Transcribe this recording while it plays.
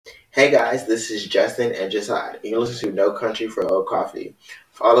Hey guys, this is Justin and Jasad. You're listening to No Country for Old Coffee.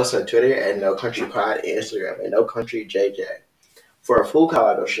 Follow us on Twitter at No Country Pod and Instagram at No Country JJ. For a full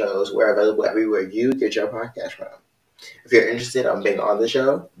calendar of shows, we're available everywhere you get your podcast from. If you're interested in being on the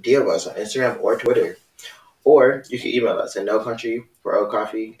show, DM us on Instagram or Twitter. Or you can email us at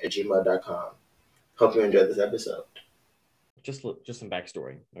nocountryforoldcoffee@gmail.com. Hope you enjoyed this episode. Just some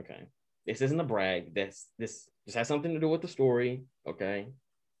backstory. Okay, this isn't a brag. This just has something to do with the story. Okay.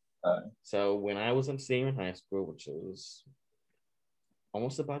 So when I was a senior in high school, which was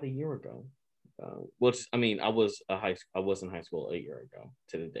almost about a year ago, which I mean, I was in high school a year ago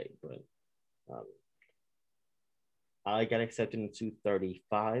to the date, but um, I got accepted into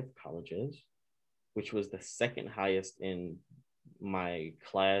 35 colleges, which was the second highest in my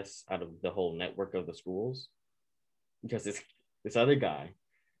class out of the whole network of the schools. Because this other guy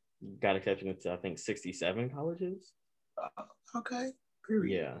got accepted into I think 67 colleges. Okay.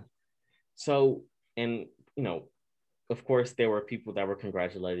 Period. Yeah. So, and of course, there were people that were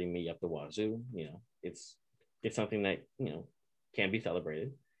congratulating me up the wazoo. It's something that can be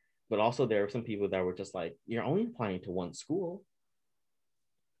celebrated. But also, there were some people that were just like, "You're only applying to one school.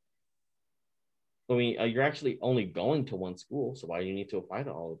 I mean, you're actually only going to one school, so why do you need to apply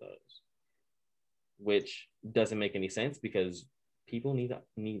to all of those?" Which doesn't make any sense because people need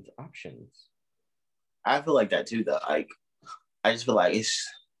options. I feel like that too, though. Like, I just feel like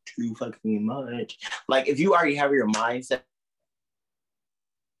it's too fucking much. Like, if you already have your mindset.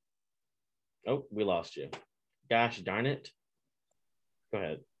 Oh, we lost you. Gosh darn it. Go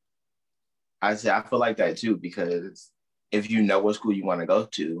ahead. I feel like that too, because if you know what school you want to go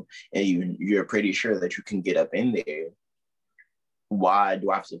to and you're pretty sure that you can get up in there, why do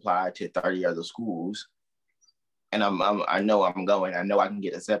I have to apply to 30 other schools? And I know I'm going. I know I can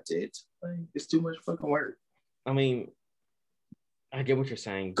get accepted. It's too much fucking work. I mean, I get what you're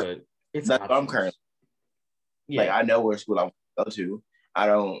saying, but it's that's what I'm currently. Yeah. Like, I know where school I want to go to. I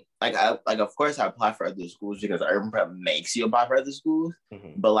don't like. Of course, I apply for other schools because urban prep makes you apply for other schools.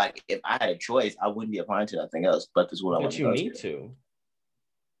 Mm-hmm. But like, if I had a choice, I wouldn't be applying to nothing else but the school I want to go to. But you need to.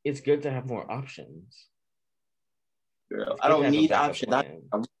 It's good to have more options. Girl, I don't need options.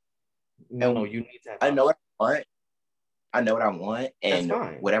 No, you need to have. I know what I want. I know what I want, and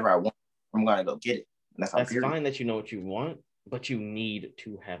whatever I want, I'm gonna go get it. That's fine that you know what you want, but you need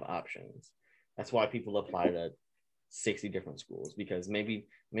to have options. That's why people apply to 60 different schools, because maybe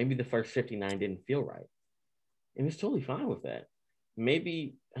the first 59 didn't feel right, and it's totally fine with that.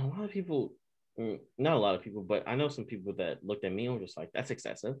 Maybe a lot of people, not a lot of people, but I know some people that looked at me and were just like, that's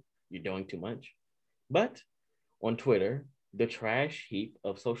excessive, you're doing too much. But on Twitter, the trash heap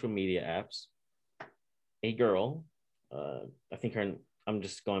of social media apps, a girl, I think I'm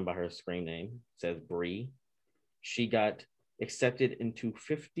just going by her screen name, says Bree, she got accepted into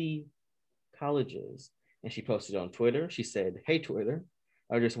 50 colleges. And she posted on Twitter. She said, "Hey, Twitter,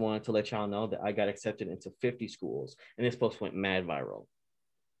 I just wanted to let y'all know that I got accepted into 50 schools." And this post went mad viral.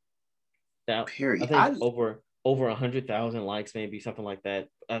 Now, period. I think over 100,000 likes, maybe something like that.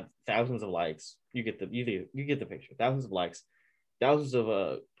 Thousands of likes. You get the picture. Thousands of likes, thousands of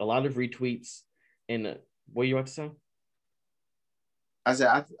a lot of retweets. And what you want to say? I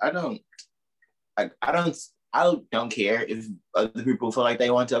said I don't care if other people feel like they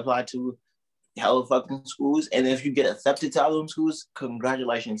want to apply to hella fucking schools, and if you get accepted to all them schools,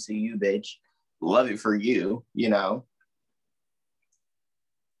 congratulations to you, bitch. Love it for you, Yeah.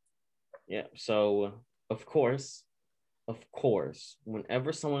 So of course,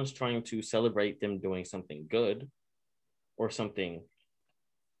 whenever someone's trying to celebrate them doing something good or something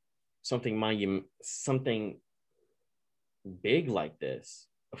big like this,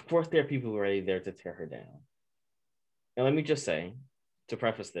 of course there are people ready there to tear her down. And let me just say, to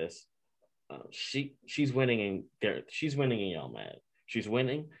preface this, she's winning and y'all mad. She's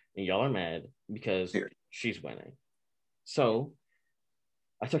winning and y'all are mad because she's winning. So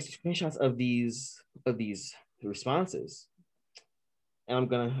I took screenshots of these responses, and I'm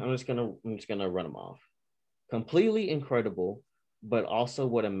just gonna run them off. Completely incredible, but also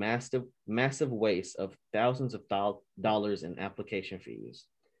what a massive waste of thousands of dollars in application fees.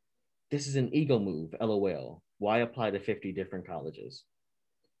 This is an ego move, LOL. Why apply to 50 different colleges?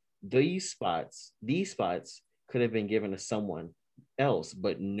 These spots could have been given to someone else,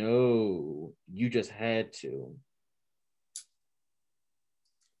 but no, you just had to.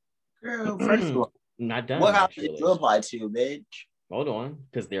 Girl, first of all, not done. What college did you apply to, bitch? Hold on,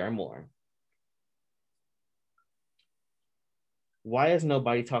 because there are more. Why is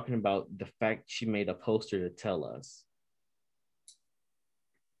nobody talking about the fact she made a poster to tell us?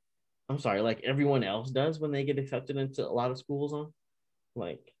 I'm sorry, like everyone else does when they get accepted into a lot of schools,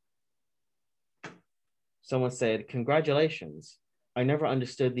 like Someone said, "Congratulations. I never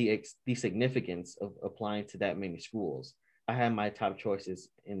understood the significance of applying to that many schools. I had my top choices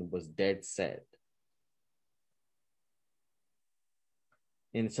and was dead set."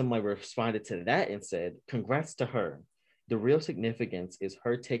 And somebody responded to that and said, "Congrats to her. The real significance is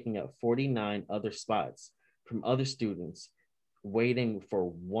her taking up 49 other spots from other students waiting for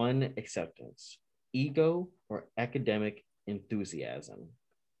one acceptance, ego or academic enthusiasm."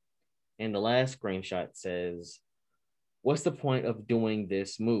 And the last screenshot says, "What's the point of doing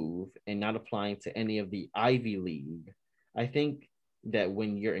this move and not applying to any of the Ivy League? I think that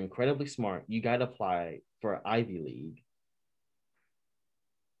when you're incredibly smart, you got to apply for Ivy League.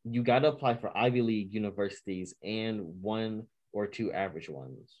 You got to apply for Ivy League universities and one or two average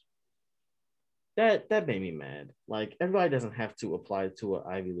ones." That made me mad. Like, everybody doesn't have to apply to an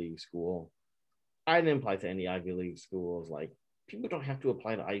Ivy League school. I didn't apply to any Ivy League schools. Like, people don't have to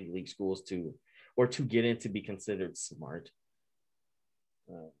apply to Ivy League schools to get in to be considered smart.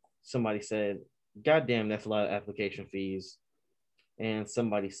 Somebody said, "God damn, that's a lot of application fees." And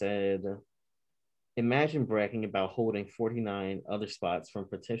somebody said, "Imagine bragging about holding 49 other spots from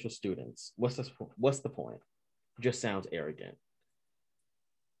potential students. What's the point? Just sounds arrogant."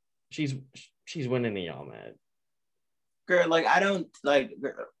 She's winning and y'all mad. Girl, like, I don't, like,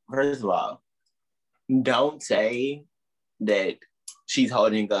 first of all, don't say that she's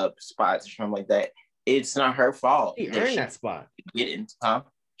holding up spots or something like that. It's not her fault. She earned that spot.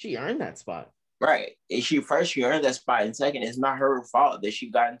 She earned that spot. Right. She earned that spot, and second, it's not her fault that she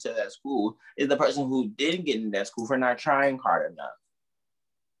got into that school. It's the person who didn't get in that school for not trying hard enough.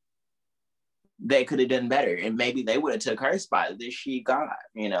 They could have done better, and maybe they would have took her spot that she got,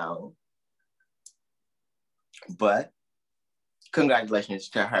 you know. But congratulations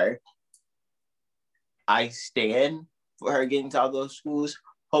to her. I stand for her getting to all those schools.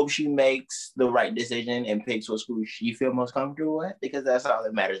 Hope she makes the right decision and picks what school she feels most comfortable with, because that's all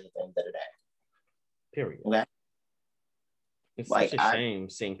that matters at the end of the day. Period. Okay? It's such a shame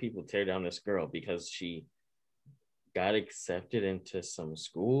seeing people tear down this girl because she got accepted into some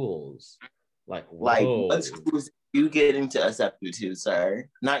schools. Like, whoa. Like, what schools you get into accepted to, sir?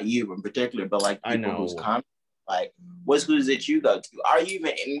 Not you in particular, but like people who's common. Like, what schools did you go to? Are you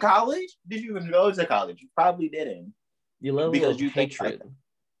even in college? Did you even go to college? You probably didn't. The level because of hatred.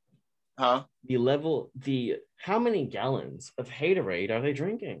 Huh? How many gallons of haterade are they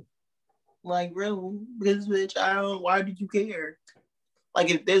drinking? Like, really? Because, bitch, why did you care? Like,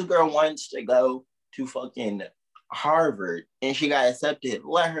 if this girl wants to go to fucking Harvard and she got accepted,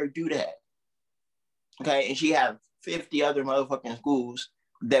 let her do that. Okay? And she had 50 other motherfucking schools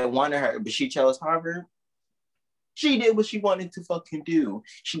that wanted her, but she chose Harvard. She did what she wanted to fucking do.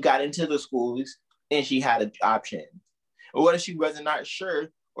 She got into the schools and she had an option. Or what if she wasn't not sure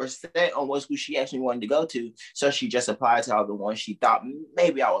or set on what school she actually wanted to go to, so she just applied to all the ones she thought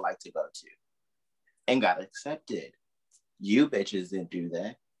maybe I would like to go to and got accepted. You bitches didn't do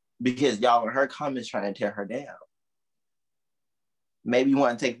that because y'all in her comments trying to tear her down. Maybe you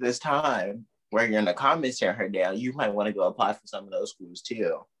want to take this time where you're in the comments tearing her down. You might want to go apply for some of those schools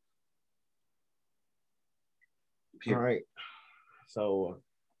too. All right. So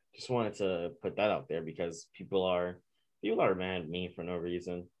just wanted to put that out there because people are mad at me for no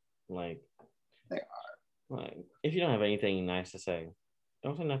reason. Like, they are. Like, if you don't have anything nice to say,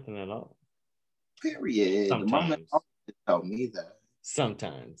 don't say nothing at all. Period. Sometimes. Tell me that.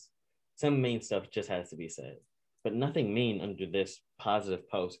 Sometimes. Some mean stuff just has to be said. But nothing mean under this positive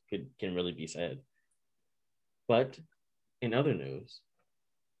post can really be said. But in other news,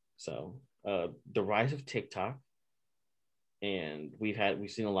 so the rise of TikTok, and we've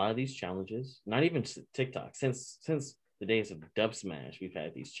seen a lot of these challenges. Not even TikTok, since the days of Dub Smash, we've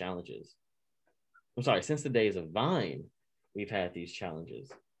had these challenges. I'm sorry, since the days of Vine, we've had these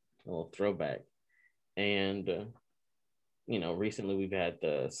challenges. A little throwback. And recently we've had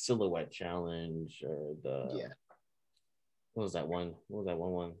the silhouette challenge, or what was that one?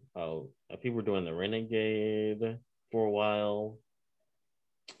 Oh, people were doing the Renegade for a while.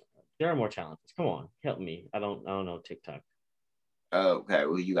 There are more challenges. Come on, help me. I don't know TikTok. Okay,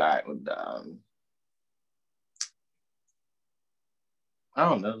 well, you got I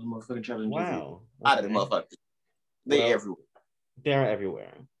don't know the motherfucking challenges. Wow, out of the motherfuckers. They're everywhere. They're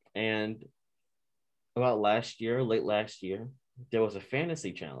everywhere. And about late last year, there was a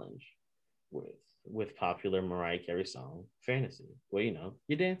fantasy challenge with popular Mariah Carey song Fantasy. Well,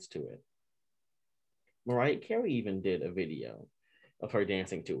 you dance to it. Mariah Carey even did a video of her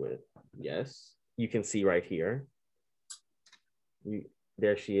dancing to it. Yes, you can see right here.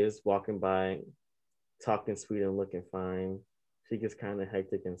 There she is walking by, talking sweet and looking fine. She gets kind of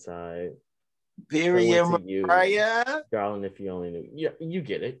hectic inside. Period, to you, Mariah. darling. If you only knew, yeah, you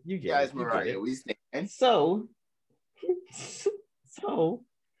get it. You get Guys, it. You Mariah, get it. we stand. So, so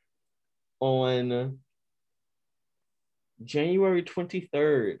on January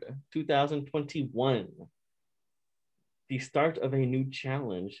 23rd, 2021, the start of a new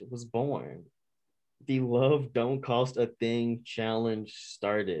challenge was born. The Love Don't Cost a Thing challenge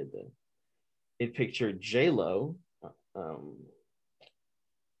started. It pictured J-Lo. Hold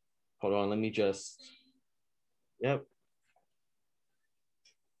on, let me just. Yep.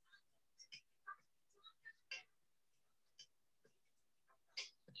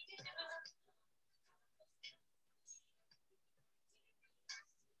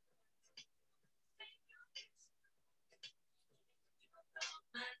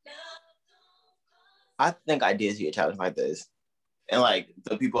 I think I did see a challenge like this. And like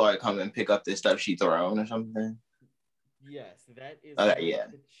the people are come and pick up the stuff she thrown or something. Yes, that is Yeah.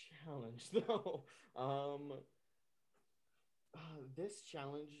 the challenge though. This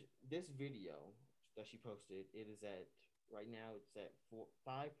challenge, this video that she posted, it is at right now. It's at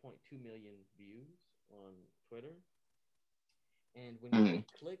 5.2 million views on Twitter. And when you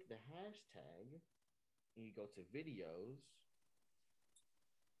click the hashtag and you go to videos,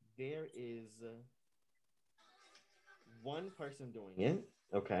 there is one person doing it.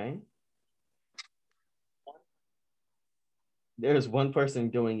 Okay. There's one person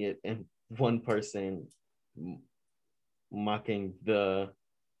doing it and one person mocking the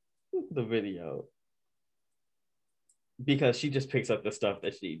video because she just picks up the stuff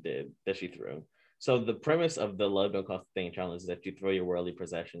that she did, that she threw. So the premise of the Love Don't Cost a Thing challenge is that you throw your worldly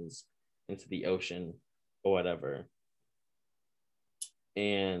possessions into the ocean or whatever,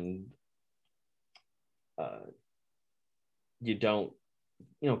 and you don't,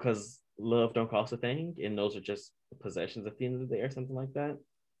 because love don't cost a thing, and those are just possessions at the end of the day or something like that.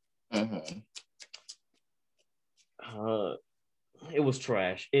 It was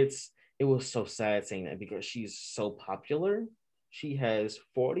trash. It was so sad saying that because she's so popular. She has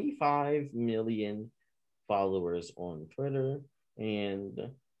 45 million followers on Twitter,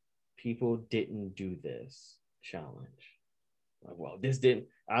 and people didn't do this challenge. Well, this didn't.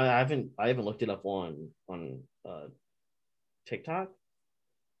 I haven't looked it up on TikTok,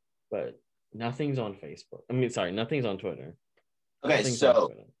 but nothing's on Facebook. I mean, sorry, nothing's on Twitter. Okay,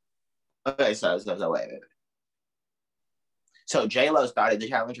 so wait. So J-Lo started the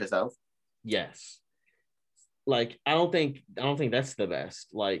challenge herself? Yes. Like, I don't think that's the best.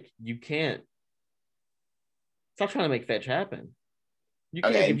 Like, you can't stop trying to make fetch happen. You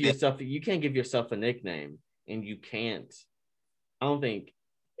can't give yourself a nickname, and you can't. I don't think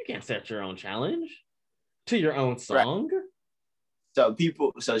you can't set your own challenge to your own song. Right.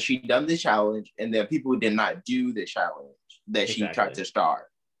 So she done the challenge, and then people did not do the challenge that she tried to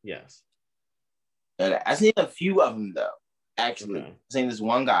start. Yes. Okay. I've seen a few of them though. Actually, I've seen this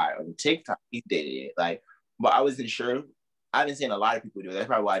one guy on TikTok. He did it, but I wasn't sure. I haven't seen a lot of people do it. That's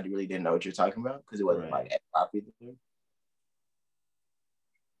probably why I really didn't know what you're talking about, because it wasn't like as popular. Yeah.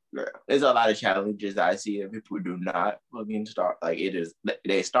 There's a lot of challenges that I see that people do not fucking start. Like, it is,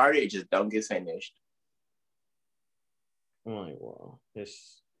 they started, it just don't get finished. I'm like, well,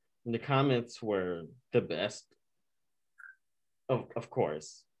 the comments were the best, of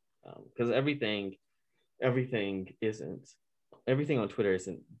course, because everything on Twitter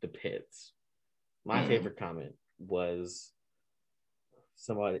isn't the pits. My favorite comment was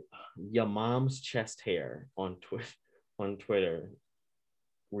somebody, your mom's chest hair on Twitter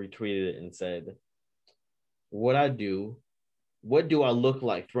retweeted it and said, what do I look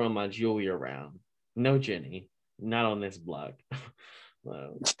like throwing my jewelry around? No, Jenny, not on this block.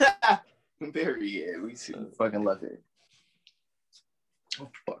 Period. We fucking love it. Oh,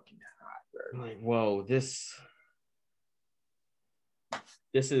 fucking hot, bro. I'm like, whoa, this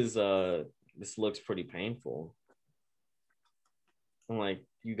looks pretty painful. I'm like,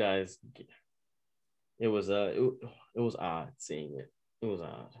 you guys, it was odd seeing it. It was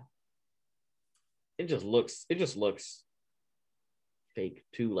odd. It just looks fake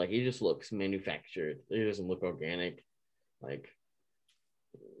too. Like, it just looks manufactured. It doesn't look organic. Like,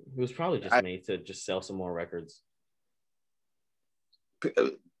 it was probably just made to just sell some more records.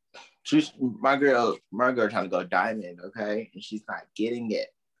 My girl trying to go diamond, okay, and she's not getting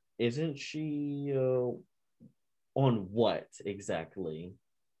it. Isn't she on what exactly?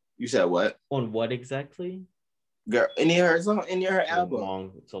 You said what? On what exactly? Girl, any of her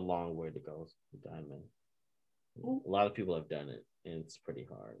album. It's a long way to go with diamond. A lot of people have done it, and it's pretty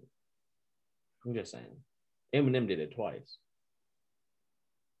hard. I'm just saying. Eminem did it twice.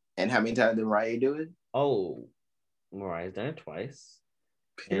 And how many times did Mariah do it? Oh, Mariah's done it twice.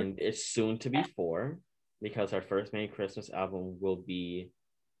 and it's soon to be 4 because her first main Christmas album will be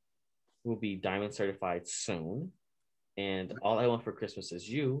diamond certified soon. And All I Want for Christmas Is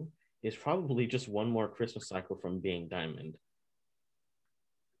You is probably just one more Christmas cycle from being diamond.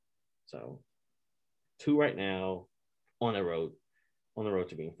 So 2 right now, on the road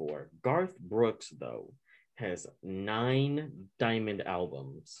to being 4. Garth Brooks, though, has 9 diamond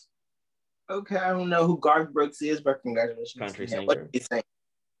albums. Okay, I don't know who Garth Brooks is, but congratulations. Country to him. singer. What did he sing?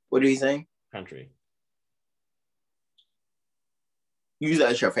 What did he sing? Country. You said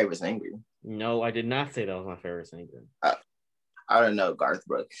that's your favorite singer. No, I did not say that was my favorite singer. I don't know Garth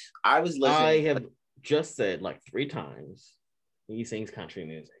Brooks. I was listening. I have just said like 3 times he sings country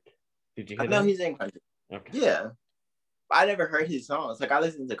music. Did you hear that? No, he sang country. Okay. Yeah. I never heard his songs. Like I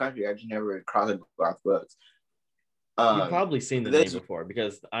listened to country, I just never crossed Garth Brooks. You've probably seen the name before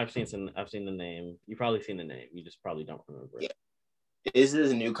because I've seen the name. You've probably seen the name. You just probably don't remember it. Yeah. This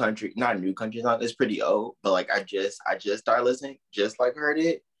is a new country, not a new country song. It's pretty old, but like I just started listening, just like heard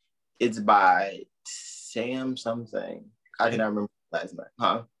it. It's by Sam something. I cannot remember last night.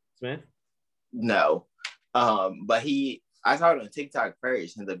 Huh? Smith? No. But I saw it on TikTok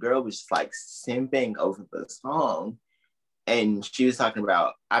first, and the girl was just like simping over the song. And she was talking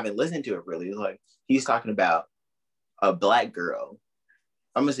about, I haven't listened to it really. Like he's talking about a black girl.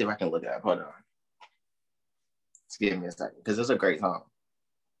 I'm gonna see if I can look it up. Hold on. Just give me a second, because it's a great song.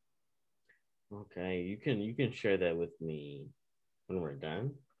 Okay, you can share that with me when we're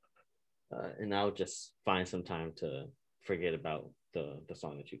done, and I'll just find some time to forget about the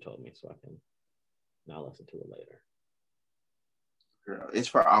song that you told me, so I can now listen to it later. Girl, it's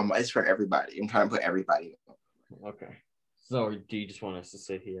for everybody. I'm trying to put everybody on. Okay. So do you just want us to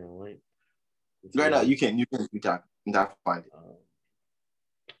sit here and wait? Right now, you can talk. Not find it.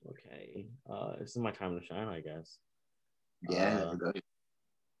 Okay. This is my time to shine, I guess. Yeah. Go ahead.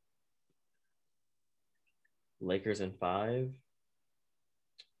 Lakers in 5.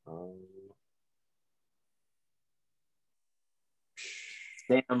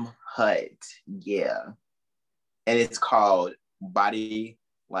 Sam Hutt. Yeah. And it's called Body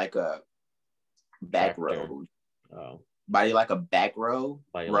Like a Back Tractor. Road. Oh. Body Like a Back Road.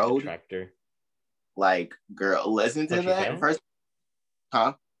 Body road. Like a Tractor. Like, girl, listen to she that fat? first.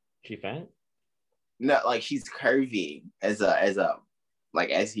 Huh? She fat? No, like she's curvy as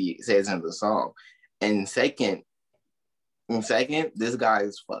he says in the song. And second, this guy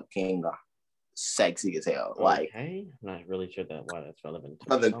is fucking sexy as hell. Like, okay, I'm not really sure why that's relevant.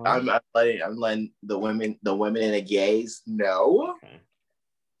 I'm letting the women and the gays know. Okay.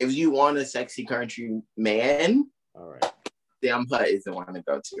 If you want a sexy country man, all right, Sam Hutt is the one to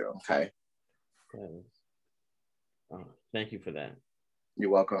go to. Okay. Thank you for that. You're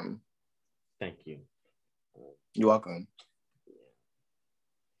welcome. Thank you. You're welcome.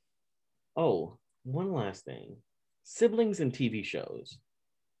 Oh, one last thing. Siblings in TV shows.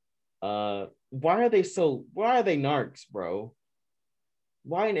 Why are they narcs, bro?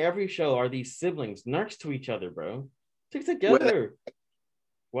 Why in every show are these siblings narcs to each other, bro? Stick together.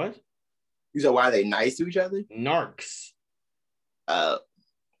 What? You said why are they nice to each other? Narcs. I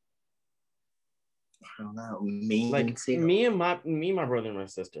don't know. Me and my brother and my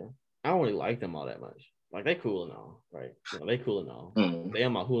sister. I don't really like them all that much. Like they cool and all, right? You know, they cool and all. They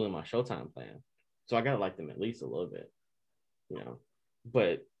on my Hulu and my Showtime plan, so I gotta like them at least a little bit, you know.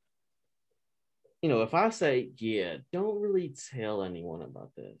 But you know, if I say, yeah, don't really tell anyone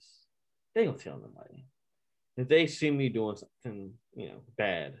about this, they don't tell nobody. If they see me doing something, you know,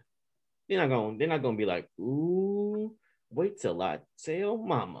 bad, they're not gonna be like, ooh, wait till I tell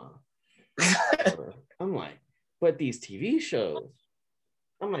mama. I'm like, but these TV shows,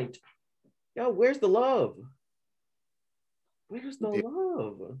 I'm like, yo, where's the love? Where's the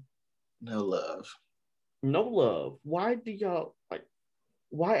love? No love. No love. Why do y'all like?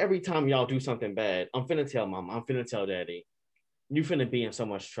 Why every time y'all do something bad, I'm finna tell mama, I'm finna tell daddy, you finna be in so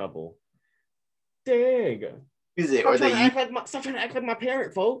much trouble. Dig. Stop trying to act like my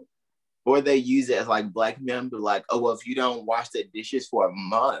parent, folks. Or they use it as like black men, but like, oh well, if you don't wash the dishes for a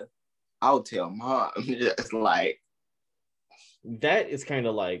month, I'll tell mom. It's like that's kind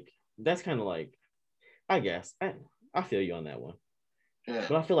of like, I guess I feel you on that one. Yeah.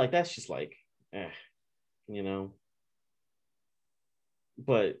 But I feel like that's just like, you know.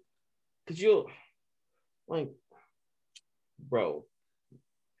 But could you, like, bro,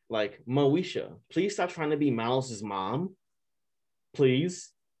 like Moesha, please stop trying to be Miles's mom,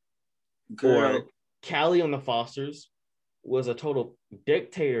 please. Girl. Or Callie on the Fosters was a total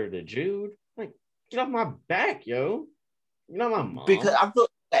dictator to Jude. Like, get off my back, yo. You're not my mom. Because I feel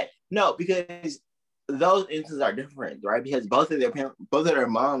that because those instances are different, right? Because both of their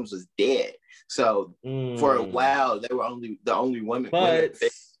moms was dead. So for a while, they were the only women But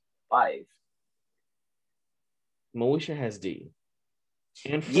life. Moesha has D.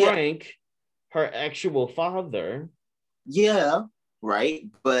 And Frank, her actual father. Yeah, right.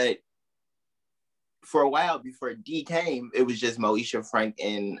 But for a while before D came, it was just Moesha, Frank,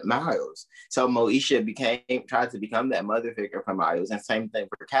 and Miles. So Moesha tried to become that mother figure for Miles, and same thing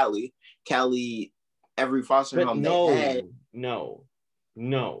for Callie. Callie, every foster home they had. No.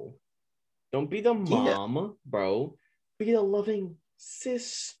 Don't be the mom, bro. Be the loving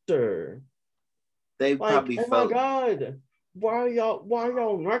sister. They probably felt, my God, why are y'all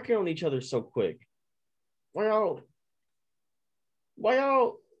narking on each other so quick? Why y'all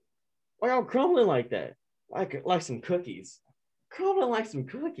crumbling like that? Like some cookies. Crumbling like some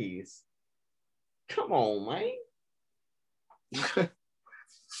cookies. Come on, man.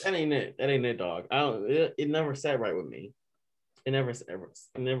 That ain't it, dog. It never sat right with me. It never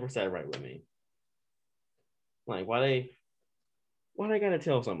sat right with me. Like, why they gotta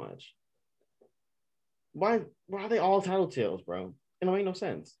tell so much? Why are they all tattletales, bro? It don't make no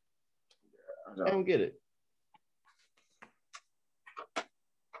sense. I don't get it.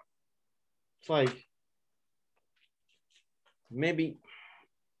 It's like maybe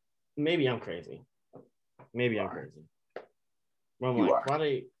I'm crazy. Maybe I'm crazy. But I'm like, why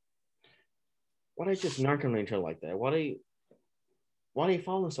they just narking on each other like that? Why they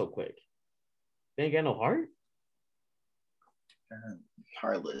falling so quick? They ain't got no heart.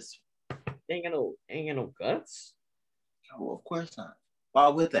 Heartless. They ain't got no guts. Oh, of course not. Why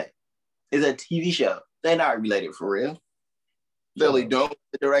would they? It's a TV show. They're not related for real. They only don't what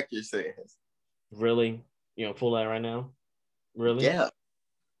the director says. Really? You know, pull that right now? Really? Yeah.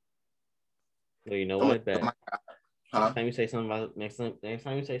 Well, you know what? Bet. Next time you say something about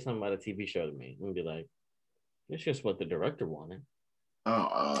a TV show to me, I'm gonna be like, it's just what the director wanted.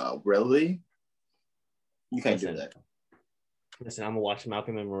 Really? You can't do that. Listen, I'm gonna watch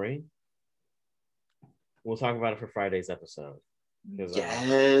Malcolm and Marie. We'll talk about it for Friday's episode.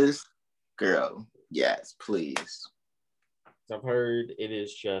 Yes, girl. Yes, please. I've heard it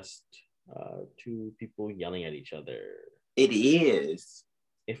is just two people yelling at each other. It is.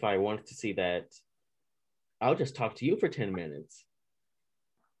 If I wanted to see that, I'll just talk to you for 10 minutes.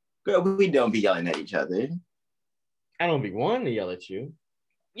 Girl, we don't be yelling at each other. I don't be wanting to yell at you.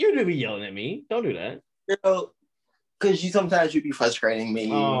 You do be yelling at me. Don't do that. Girl, because sometimes you be frustrating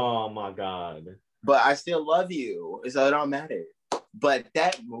me. Oh my God. But I still love you, so it don't matter. But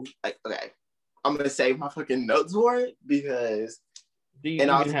that move, like, okay, I'm gonna save my fucking notes for it because. Do you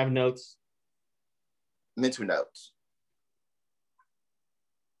even have notes? Mental notes.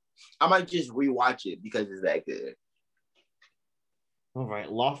 I might just rewatch it because it's that good. All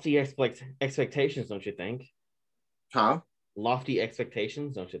right, lofty expectations, don't you think? Huh? Lofty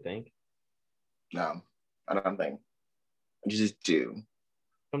expectations, don't you think? No, I don't think. I just do.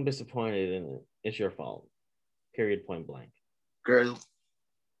 I'm disappointed in it. It's your fault. Period. Point blank. Girl,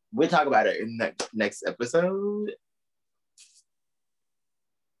 we'll talk about it in the next episode.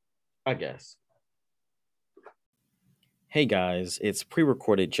 I guess. Hey guys, it's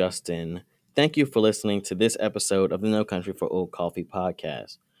pre-recorded Justin. Thank you for listening to this episode of the No Country for Old Coffee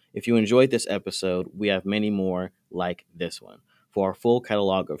podcast. If you enjoyed this episode, we have many more like this one. For our full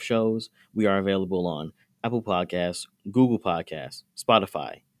catalog of shows, we are available on Apple Podcasts, Google Podcasts,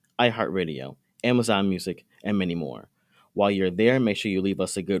 Spotify, iHeartRadio, Amazon Music, and many more. While you're there, make sure you leave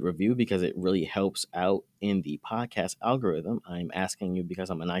us a good review because it really helps out in the podcast algorithm. I'm asking you because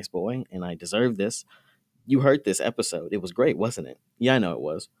I'm a nice boy and I deserve this. You heard this episode. It was great, wasn't it? Yeah, I know it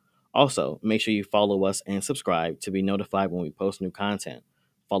was. Also, make sure you follow us and subscribe to be notified when we post new content.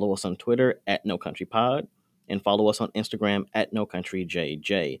 Follow us on Twitter at NoCountryPod and follow us on Instagram at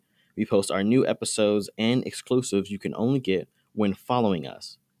NoCountryJJ. We post our new episodes and exclusives you can only get when following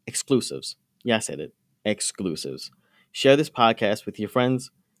us. Exclusives. Yeah, I said it. Exclusives. Share this podcast with your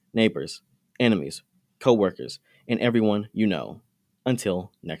friends, neighbors, enemies, co-workers, and everyone you know.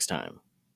 Until next time.